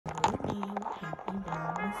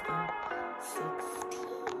Christmas though. 16.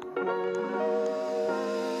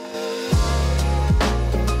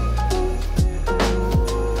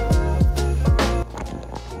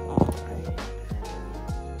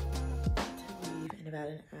 About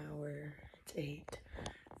an hour, it's 8,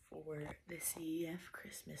 for the CEF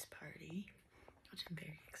Christmas party, which I'm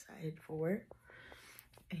very excited for.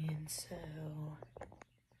 And so I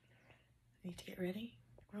need to get ready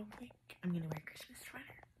real quick. I'm gonna wear a Christmas sweater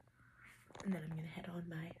and then I'm gonna head on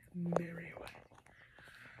my merry way.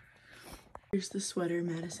 Here's the sweater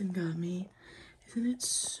Madison got me. Isn't it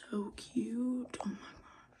so cute? Oh my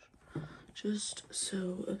gosh, just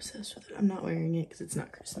so obsessed with it. I'm not wearing it because it's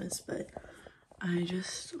not Christmas, but I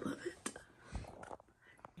just love it.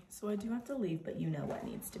 So I do have to leave, but you know what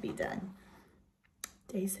needs to be done.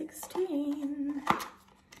 Day 16.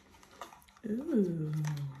 Ooh.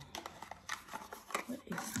 What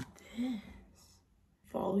is this?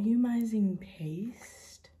 Volumizing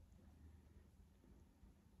paste.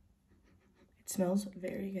 It smells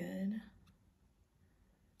very good.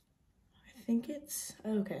 I think it's,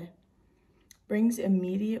 okay. Brings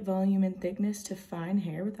immediate volume and thickness to fine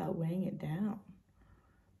hair without weighing it down.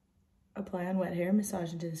 Apply on wet hair,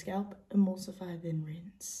 massage into the scalp, emulsify, then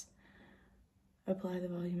rinse. Apply the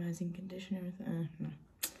volumizing conditioner with,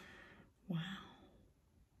 wow.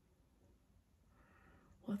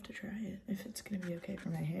 We'll have to try it if it's gonna be okay for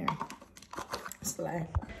my hair. Slay.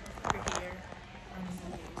 Over here on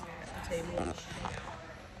the table.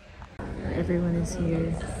 Everyone is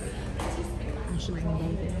here. Ashley's in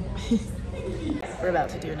bathing. We're about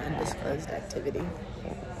to do an undisclosed activity.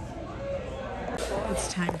 It's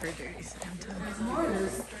time for dirty Santa.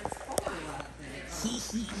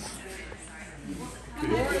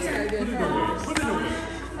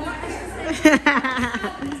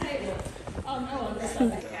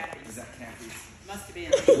 Must have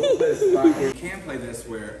been. You can play this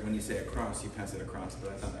where when you say across, you pass it across,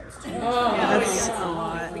 but I thought that was too much. Oh, that's a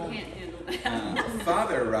lot. We can't handle that.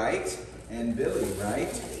 Father Wright and Billy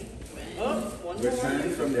Wright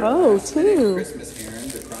returned from their two. Christmas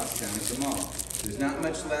errand across town at the mall. There's not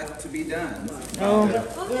much left to be done. Oh.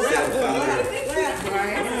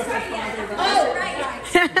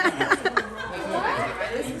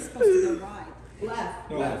 This is supposed to go right.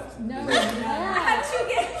 Left. No.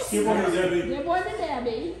 Give one to Debbie. Give one to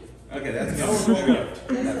Debbie. Okay, that's No, good.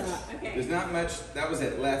 go left. Okay. There's not much. That was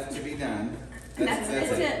it. Left to be done. That's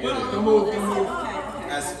it. Come move.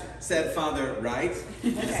 As said Father Wright,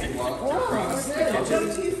 as he walked across the kitchen. Go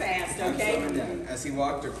too fast, I'm okay? slowing down. As he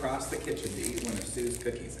walked across the kitchen to eat one of Sue's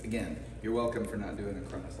cookies. Again, you're welcome for not doing a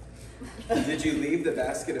cross. Did you leave the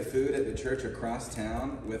basket of food at the church across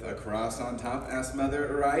town with a cross on top? Asked Mother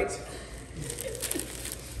Wright.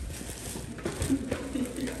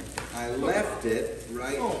 I left it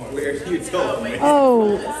right where you told me.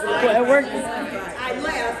 Oh, well, it worked. I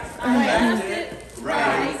left.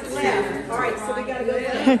 Right. Left. All right, so we gotta go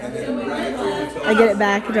left. And then right where you told I get it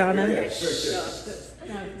back, Donna. me. Sure.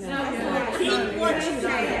 Keep what you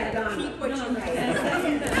had, Donna. Keep what you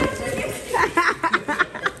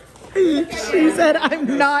had. She said, I'm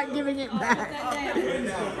not giving it back.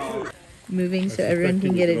 Moving so everyone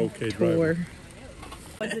can get a tour.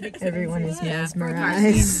 Everyone is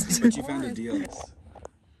mesmerized. But you found a deal.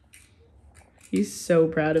 He's so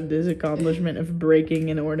proud of this accomplishment of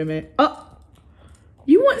breaking an ornament. Oh,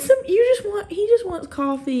 you want some? He just wants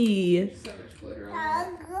coffee. So much glitter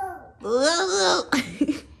on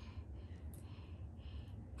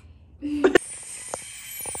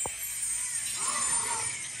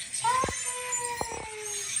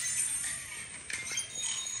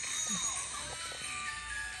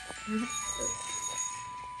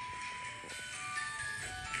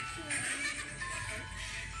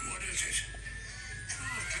What is it?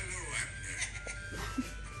 Oh, hello, Abner.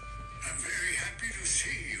 I'm very happy to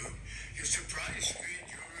see you. You surprised me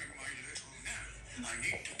during my little nap. I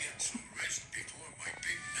need to get some rest before my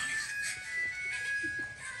big night.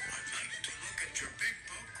 I'd like to look at your big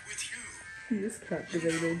book with you. He is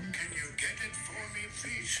captivated. Can you get it for me,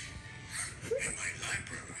 please? In my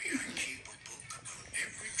library, I keep a book about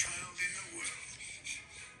every child in the world.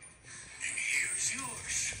 And here's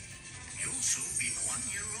yours. You'll soon be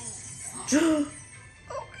 1 year old.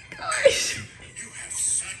 Oh my gosh. You have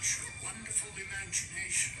such a wonderful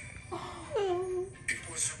imagination. Oh. It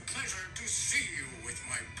was a pleasure to see you with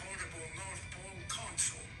my portable North Pole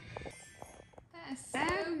console. That's so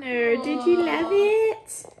Abner, cool. did you love it?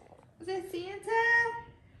 Was that Santa?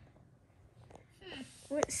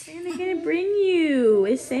 What's Santa gonna bring you?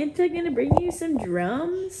 Is Santa gonna bring you some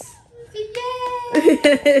drums?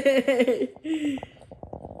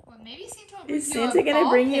 Well, maybe Santa will bring Is you Santa a gonna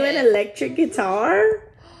ball bring you an pit. electric guitar?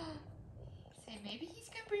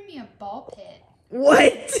 ball pit.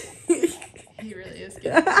 What? He really is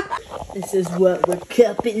good. This is what we're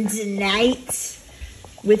cupping tonight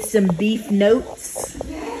with some beef notes.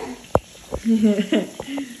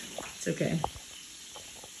 It's okay.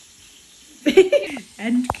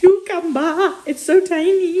 And cucumber. It's so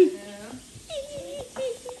tiny.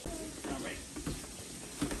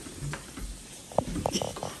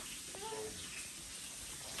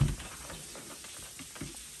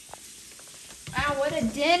 Wow, what a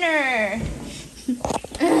dinner!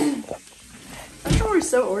 That drawer is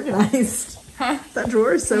so organized. Huh? That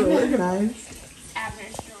drawer is so organized.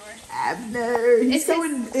 Abner's drawer. Abner. He's It's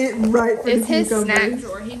going in right for It's the his cucumbers. snack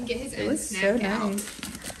drawer. He can get his own Looks so snack out. nice.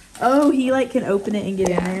 Oh, he like can open it and get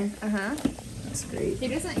in Yeah. there. Uh-huh. That's great. He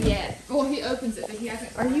doesn't yet. Well, he opens it, but he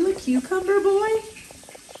hasn't. Are you a cucumber boy?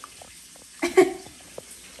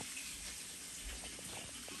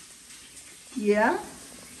 Yeah.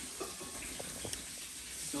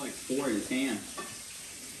 Still like 4 in his hand.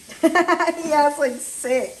 He has like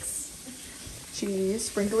 6. Cheese.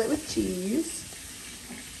 Sprinkle it with cheese.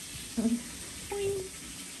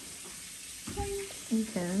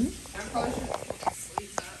 Okay. I probably should pull the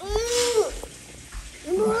sleeves up.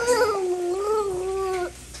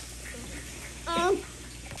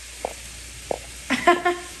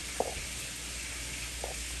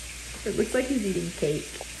 It looks like he's eating cake.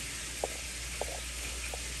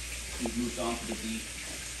 He's moved on to the beach.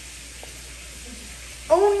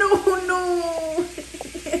 Oh no, no! What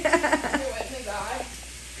in his eye?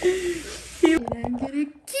 He- I'm gonna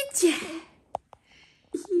get ya.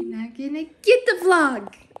 You're not gonna get the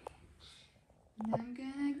vlog. And I'm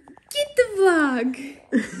gonna get the vlog.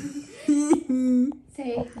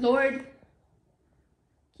 Say, Lord.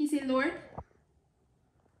 Can you say Lord?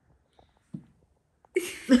 He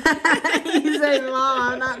said,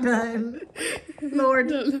 Mom, I'm not done. Lord.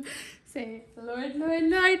 Say, Lord, Lord,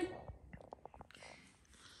 Lord.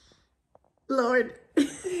 Lord.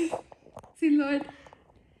 Say, Lord.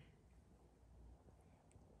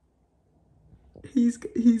 He's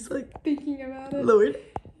like, Thinking about it. Lord.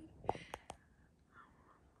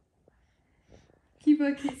 Keep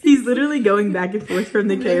looking. He's literally going back and forth from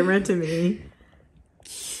the camera to me.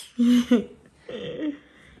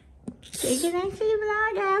 Say goodnight to the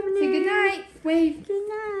vlog, Abner. Say good night. Wave. Good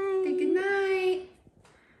night. Say good night.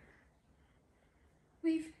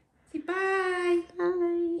 Wave. Say bye.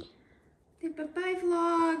 Bye. Say bye-bye,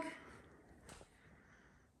 vlog.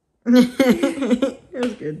 It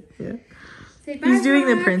was good, yeah. Say bye. He's doing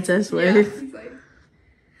the vlog. princess Yeah, wave. he's like,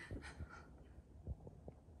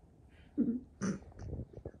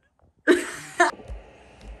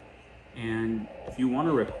 And if you want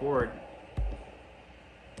to record,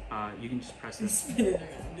 you can just press this. You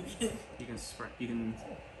can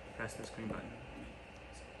press this green button.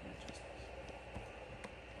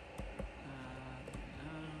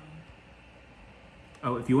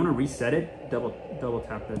 Oh, if you want to reset it, double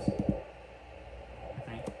tap this. I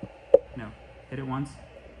think. No, hit it once.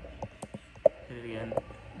 Hit it again,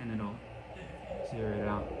 and it'll zero it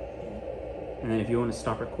out. And then if you want to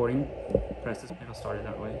stop recording, press this. It'll start it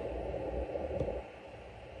that way.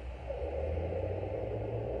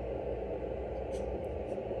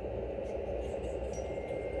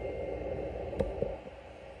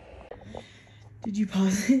 Did you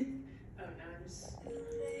pause it? Oh, no, I'm just...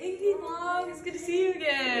 Hey, vlog, it's good to see you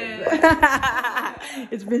again.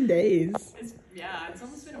 It's been days. Yeah, it's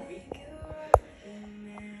almost been a week.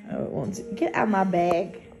 Oh, it won't. Get out of my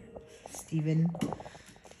bag, Steven.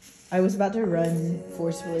 I was about to run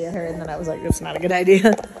forcefully at her, and then I was like, that's not a good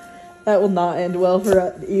idea. That will not end well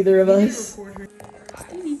for either of us.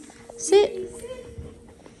 Sit.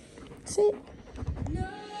 Sit.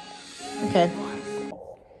 Okay.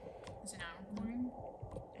 is it not recording?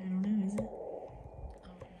 I don't know, is it? Oh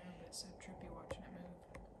no, but it's so trippy watching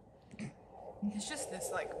it move. It's just this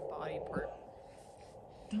like body part.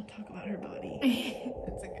 Don't talk about her body.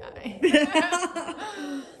 It's a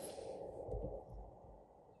guy.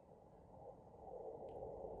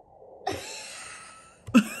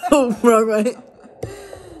 Oh, wrong way.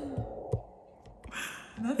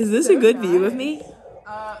 Is this a good view of me?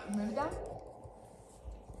 Move it down.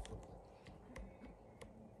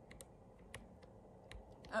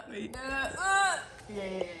 Wait.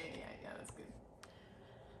 Yeah, that's good.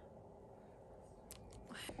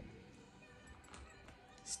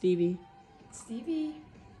 Stevie. Stevie.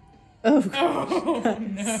 Oh, Oh,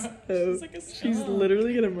 no. so She's like a she's skeleton.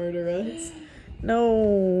 literally gonna murder us.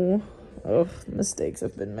 No. Oh, mistakes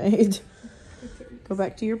have been made. Go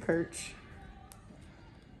back to your perch.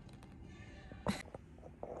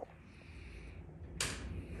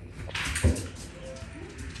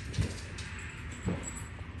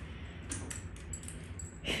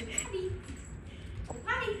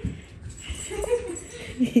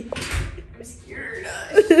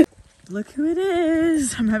 Look who it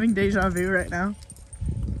is. I'm having deja vu right now.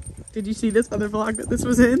 Did you see this other vlog that this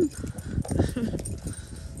was in?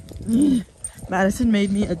 Madison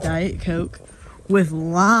made me a Diet Coke with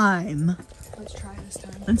lime. Let's try this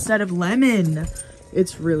time. Instead of lemon.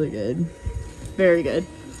 It's really good. Very good.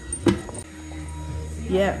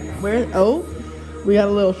 Yeah, oh, we got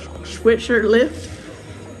a little sweatshirt lift.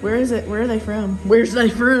 Where is it? Where are they from? Where's they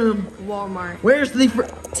from? Walmart. Where's they from?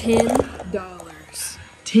 $10.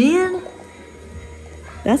 10?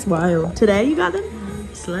 That's wild. Today you got them?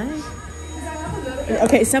 Slay.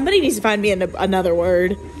 Okay, somebody needs to find me another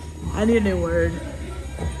word. I need a new word.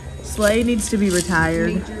 Slay needs to be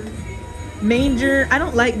retired. Manger. I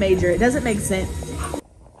don't like major. It doesn't make sense.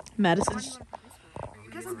 Madison's.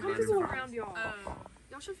 Because I'm comfortable around y'all.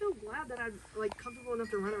 Y'all should feel glad that I'm like comfortable enough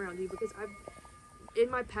to run around you because in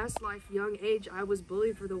my past life, young age, I was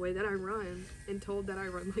bullied for the way that I run and told that I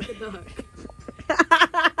run like a duck.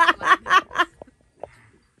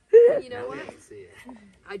 You know what?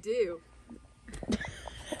 I do.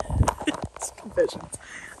 It's confessions.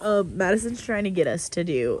 Madison's trying to get us to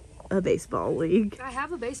do a baseball league. I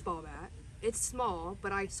have a baseball bat. It's small,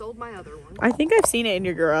 but I sold my other one. I think I've seen it in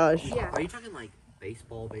your garage. Yeah. Are you talking like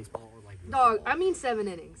baseball, or like Dog, I mean 7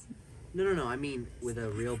 innings. No. I mean with a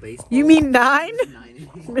real baseball. You mean 9? 9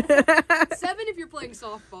 innings. 7 if you're playing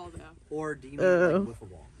softball, though. Or do you mean like wiffle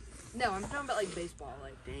ball? No, I'm talking about like baseball.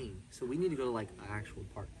 Like Dang. So we need to go to like an actual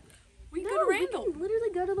park. we can go to Randall. We can literally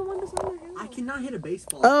go to the one beside our house. I cannot hit a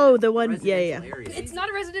baseball. Oh, at the one- yeah, residential yeah. area. It's not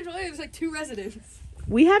a residential area. There's like 2 residents.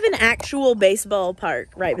 We have an actual baseball park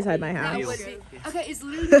right beside my That house. would be. Okay, it's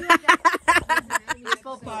literally like that.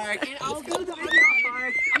 baseball park. And I'll go to the Hobby Lobby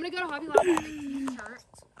park. I'm gonna go to Hobby Lobby and make shirts.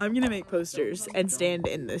 I'm gonna make posters and stand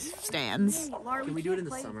in the stands. Laura, Can we do it in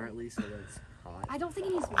the summer at least so that it's hot? I don't think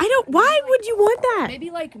it needs to be. I don't. Why would you want that? Maybe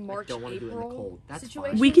like March, don't wanna do it in the April cold. That's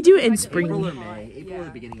situation. fine. We could do it in Like, spring. April or wouldn't be hot. May. April or the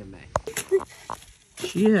beginning of May.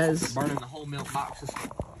 She has Burning the whole milk boxes.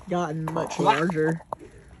 gotten much larger.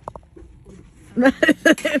 That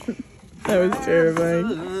was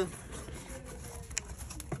terrifying.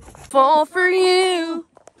 Fall for you.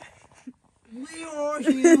 Where are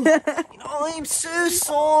you? I'm so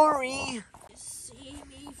sorry. See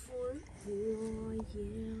me for who I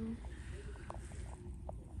am.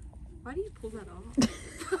 Why do you pull that off?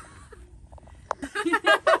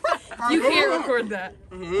 You can't record that.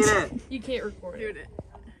 I hate it. You can't record it.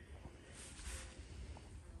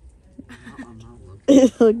 I'm not looking.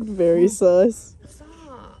 It looked very sus.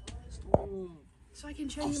 Stop. So I can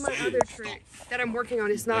show you my other trick that I'm working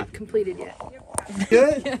on. It's not completed yet.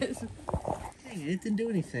 Good? Yes. Dang, it didn't do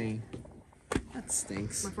anything. That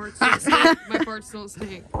stinks. My farts don't stink. My farts don't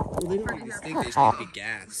stink. Well, they don't really stink, they just need to be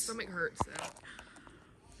gas. Stomach hurts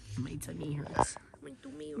though. My tummy hurts. My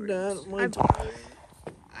tummy hurts.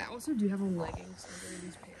 I also do have on leggings under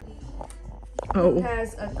these pants. Oh.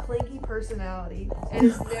 Has a clingy personality and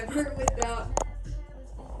is never without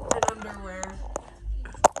an underwear.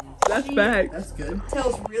 That's back. That's good.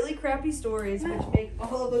 Tells really crappy stories which make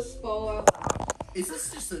all of us fall out. Is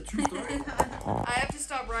this just a true story? I have to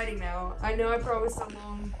stop writing now. I know I promised a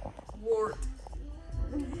long wart.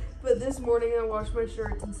 But this morning I washed my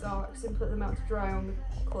shirts and socks and put them out to dry on the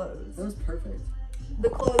clothes. That was perfect. The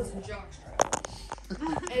clothes and jockstrap.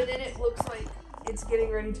 And then it looks like it's getting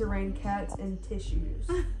ready to rain cats and tissues.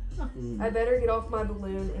 I better get off my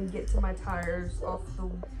balloon and get to my tires off the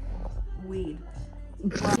weed.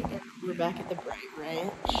 We're back at the Bright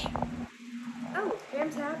Ranch. Oh,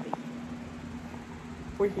 Ham's happy.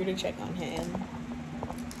 We're here to check on him.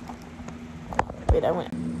 Wait, I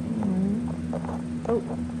went. Oh.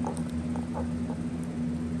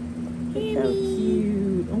 He's so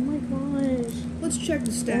cute. Oh my gosh. Let's check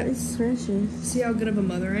the That stats. is precious. See how good of a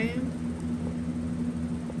mother I am?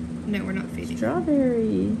 No, we're not feeding.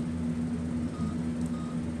 Strawberry.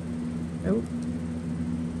 Oh.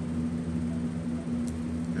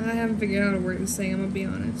 I haven't figured out how to work this thing, I'm gonna be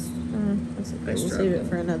honest. That's okay. I We'll save struggle. it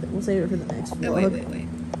for another. We'll save it for the next Oh, vlog. wait.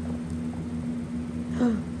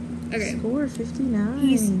 Okay. Score 59.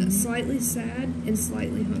 He's slightly sad and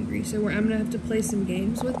slightly hungry, so I'm gonna have to play some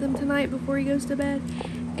games with him tonight before he goes to bed.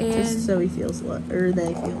 And Just so he feels love, or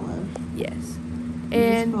they feel love. yes, You just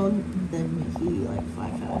and called them he like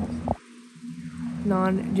 5 times.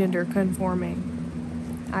 non-gender conforming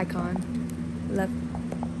icon. Love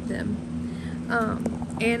them.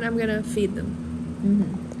 And I'm gonna feed them.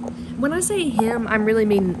 When I say him, I really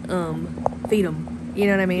mean feed them. You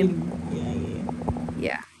know what I mean? Yeah.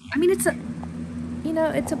 Yeah. I mean, it's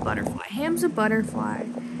a butterfly. Ham's a butterfly.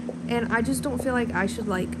 And I just don't feel like I should,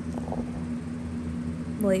 like,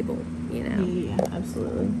 label, you know? Yeah,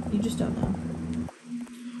 absolutely. You just don't know.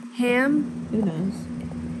 Ham, Who knows?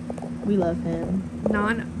 We love him.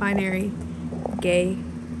 non-binary, gay,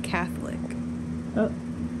 Catholic, Oh,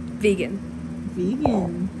 vegan.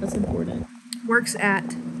 vegan. That's important. Works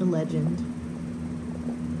at A legend.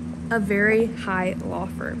 a very high law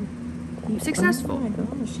firm. Successful. Oh my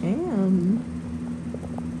gosh, Ham.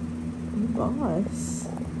 You boss.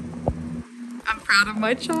 I'm proud of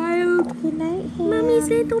my child. Good night, Ham. Mommy's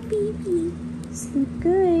little baby. Sleep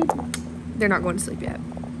good. They're not going to sleep yet.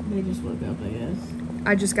 They just woke up, I guess.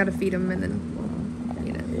 I just gotta feed them and then